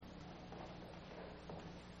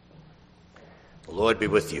The Lord be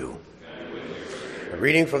with you. A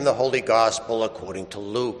reading from the Holy Gospel according to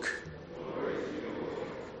Luke.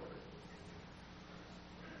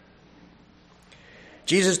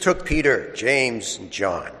 Jesus took Peter, James, and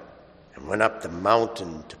John and went up the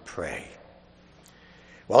mountain to pray.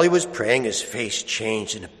 While he was praying, his face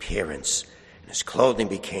changed in appearance, and his clothing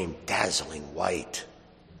became dazzling white.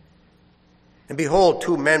 And behold,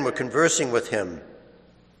 two men were conversing with him,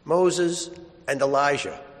 Moses and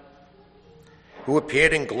Elijah, who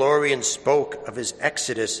appeared in glory and spoke of his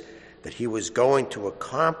exodus that he was going to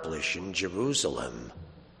accomplish in Jerusalem.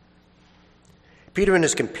 Peter and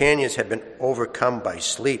his companions had been overcome by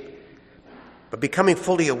sleep, but becoming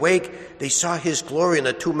fully awake, they saw his glory and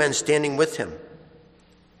the two men standing with him.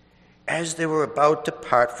 As they were about to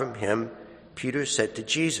part from him, Peter said to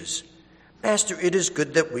Jesus, "Master, it is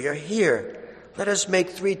good that we are here. Let us make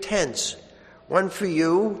 3 tents, one for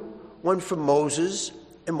you, one for Moses,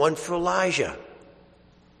 and one for Elijah."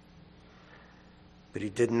 But he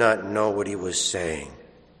did not know what he was saying.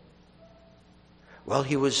 While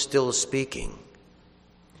he was still speaking,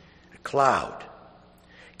 a cloud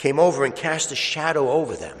came over and cast a shadow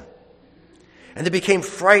over them, and they became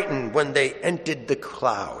frightened when they entered the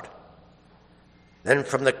cloud. Then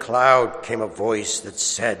from the cloud came a voice that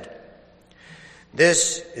said,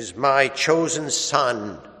 "This is my chosen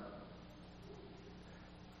son.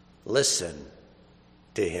 Listen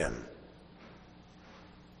to him."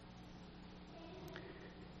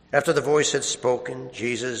 After the voice had spoken,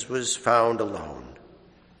 Jesus was found alone.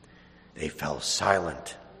 They fell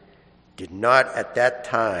silent, did not at that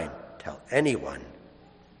time tell anyone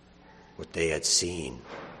what they had seen.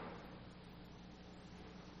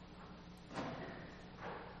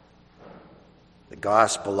 The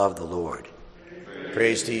Gospel of the Lord.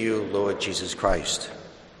 Praise to you, Lord Jesus Christ.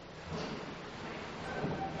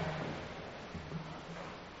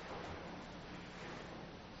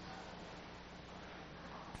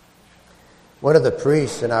 One of the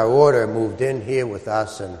priests in our order moved in here with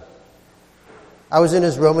us, and I was in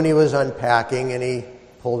his room and he was unpacking, and he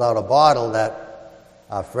pulled out a bottle that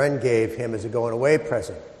a friend gave him as a going-away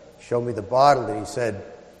present. He showed me the bottle and he said,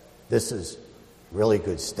 "This is really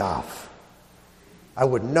good stuff." I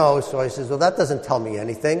wouldn't know, so I says, "Well, that doesn't tell me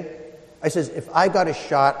anything." I says, "If I got a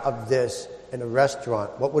shot of this in a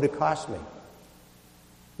restaurant, what would it cost me?"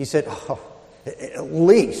 He said, "At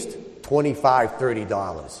least $25,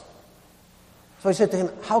 $30. So I said to him,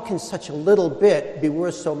 "How can such a little bit be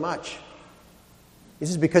worth so much?" He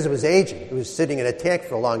says, "Because it was aging. It was sitting in a tank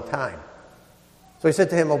for a long time." So I said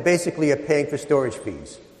to him, "Well, basically you're paying for storage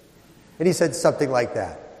fees." And he said something like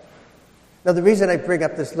that. Now, the reason I bring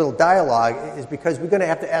up this little dialogue is because we're going to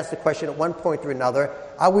have to ask the question at one point or another,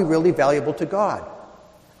 are we really valuable to God?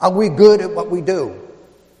 Are we good at what we do?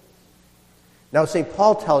 Now, St.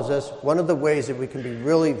 Paul tells us one of the ways that we can be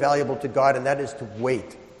really valuable to God, and that is to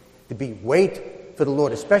wait. To wait for the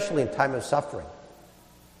Lord, especially in time of suffering.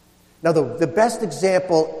 Now, the best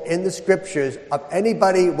example in the Scriptures of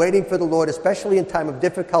anybody waiting for the Lord, especially in time of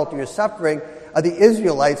difficulty or suffering, are the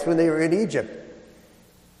Israelites when they were in Egypt.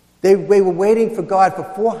 They were waiting for God for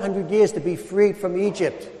 400 years to be freed from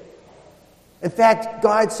Egypt. In fact,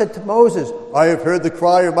 God said to Moses, "I have heard the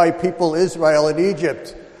cry of my people Israel in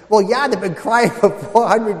Egypt." Well, yeah, they've been crying for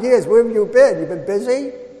 400 years. Where have you been? You've been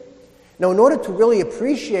busy? Now, in order to really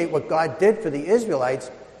appreciate what God did for the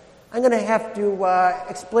Israelites, I'm going to have to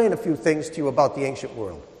explain a few things to you about the ancient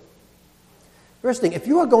world. First thing, if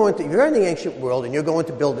you're in the ancient world and you're going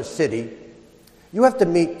to build a city, you have to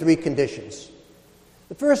meet 3 conditions.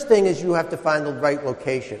 The first thing is you have to find the right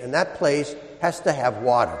location, and that place has to have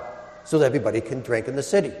water so that everybody can drink in the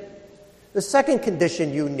city. The second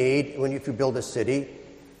condition you need if you build a city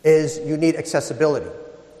is you need accessibility.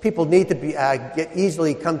 People need to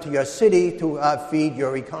easily come to your city to feed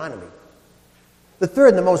your economy. The third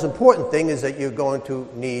and the most important thing is that you're going to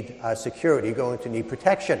need security. You're going to need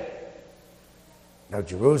protection. Now,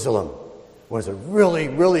 Jerusalem was a really,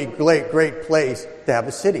 really great place to have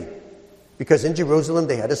a city, because in Jerusalem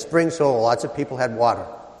they had a spring, so lots of people had water.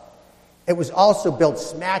 It was also built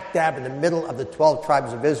smack dab in the middle of the 12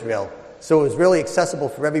 tribes of Israel, so it was really accessible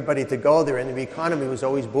for everybody to go there, and the economy was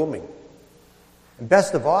always booming. And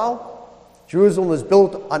best of all, Jerusalem was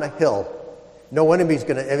built on a hill. No enemy's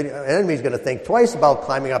going to think twice about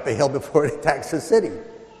climbing up a hill before it attacks the city.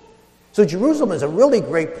 So Jerusalem is a really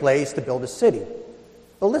great place to build a city.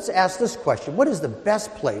 But let's ask this question. What is the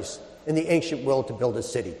best place in the ancient world to build a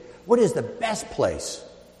city? What is the best place?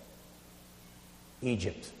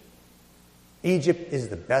 Egypt. Egypt is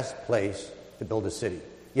the best place to build a city.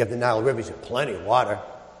 You have the Nile River, you have plenty of water.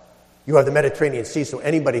 You have the Mediterranean Sea, so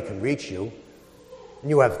anybody can reach you. And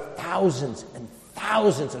you have thousands and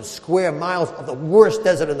thousands of square miles of the worst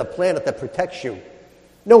desert on the planet that protects you.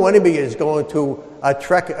 No enemy is going to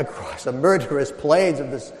trek across a murderous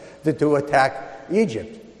plains to attack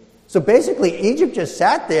Egypt. So basically, Egypt just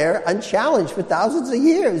sat there unchallenged for thousands of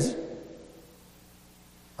years.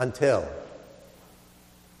 Until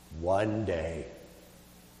one day,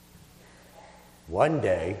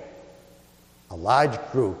 a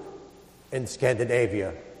large group in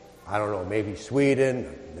Scandinavia, I don't know, maybe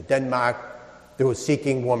Sweden, Denmark, they were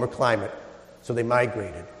seeking warmer climate, so they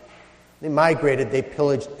migrated. They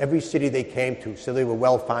pillaged every city they came to, so they were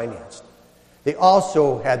well-financed. They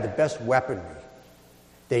also had the best weaponry.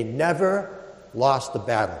 They never lost the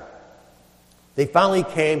battle. They finally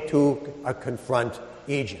came to confront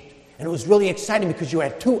Egypt. And it was really exciting because you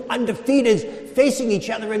had two undefeateds facing each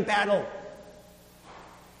other in battle.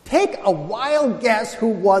 Take a wild guess who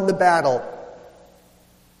won the battle.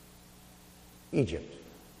 Egypt.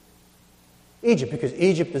 Egypt, because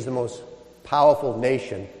Egypt is the most powerful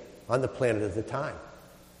nation on the planet at the time.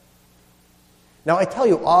 Now, I tell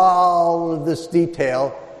you all of this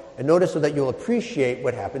detail in order so that you'll appreciate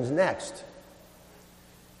what happens next.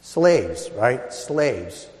 Slaves, right?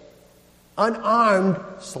 Slaves. Unarmed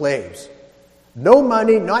slaves. No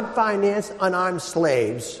money, not financed, unarmed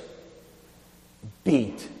slaves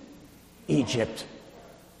beat Egypt.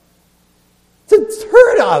 It's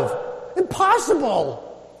unheard of. Impossible.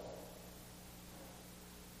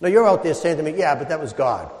 Now, you're out there saying to me, yeah, but that was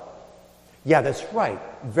God. Yeah, that's right.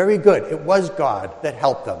 Very good. It was God that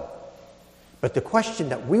helped them. But the question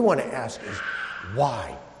that we want to ask is,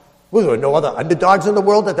 why? Well, there were no other underdogs in the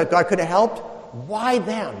world that God could have helped? Why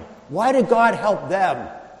them? Why did God help them?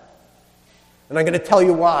 And I'm going to tell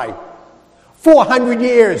you why. 400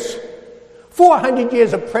 years. 400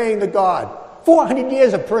 years of praying to God. 400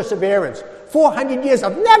 years of perseverance. 400 years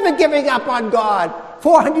of never giving up on God.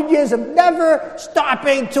 400 years of never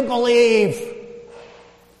stopping to believe.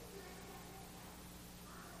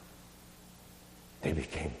 They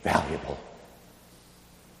became valuable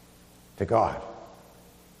to God.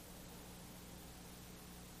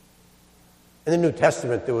 In the New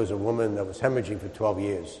Testament, there was a woman that was hemorrhaging for 12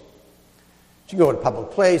 years. She'd go to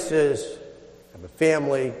public places, have a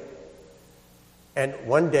family, and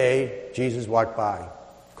one day, Jesus walked by.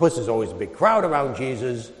 Of course, there's always a big crowd around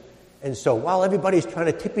Jesus, and so while everybody's trying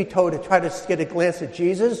to tippy-toe to try to get a glance at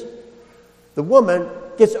Jesus, the woman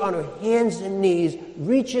gets on her hands and knees,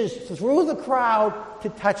 reaches through the crowd to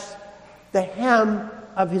touch the hem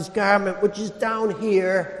of his garment, which is down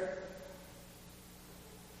here,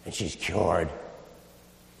 and she's cured.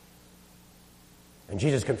 And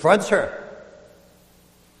Jesus confronts her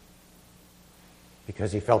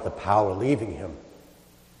because he felt the power leaving him.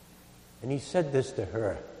 And he said this to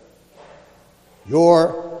her: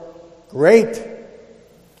 "Your great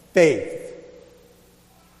faith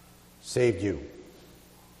saved you."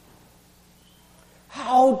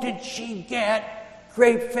 How did she get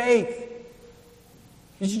great faith?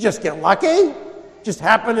 Did she just get lucky? Just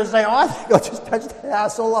happened to say, "Oh, I think I'll just touch the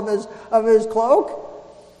tassel of his cloak"?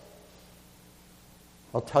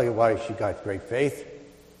 I'll tell you why she got great faith.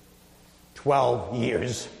 12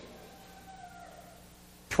 years.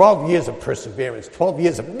 12 years of perseverance. 12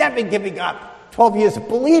 years of never giving up. 12 years of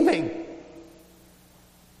believing.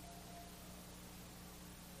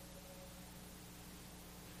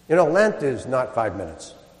 You know, Lent is not 5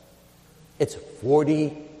 minutes. It's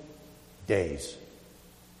 40 days.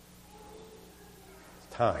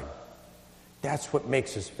 Time. That's what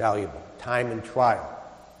makes us valuable. Time and trial.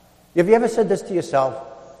 Have you ever said this to yourself?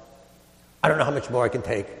 I don't know how much more I can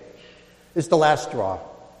take. This is the last straw.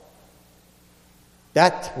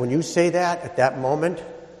 That, when you say that at that moment,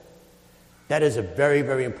 that is a very,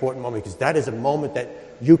 very important moment, because that is a moment that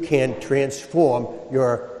you can transform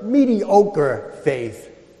your mediocre faith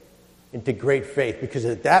into great faith. Because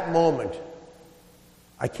at that moment,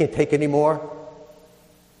 I can't take any more.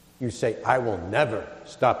 You say, I will never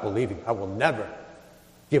stop believing. I will never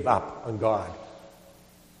give up on God.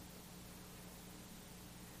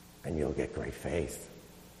 And you'll get great faith.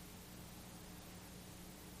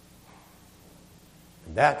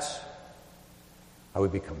 And that's how we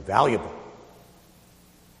become valuable.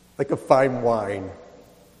 Like a fine wine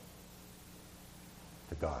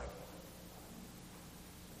to God.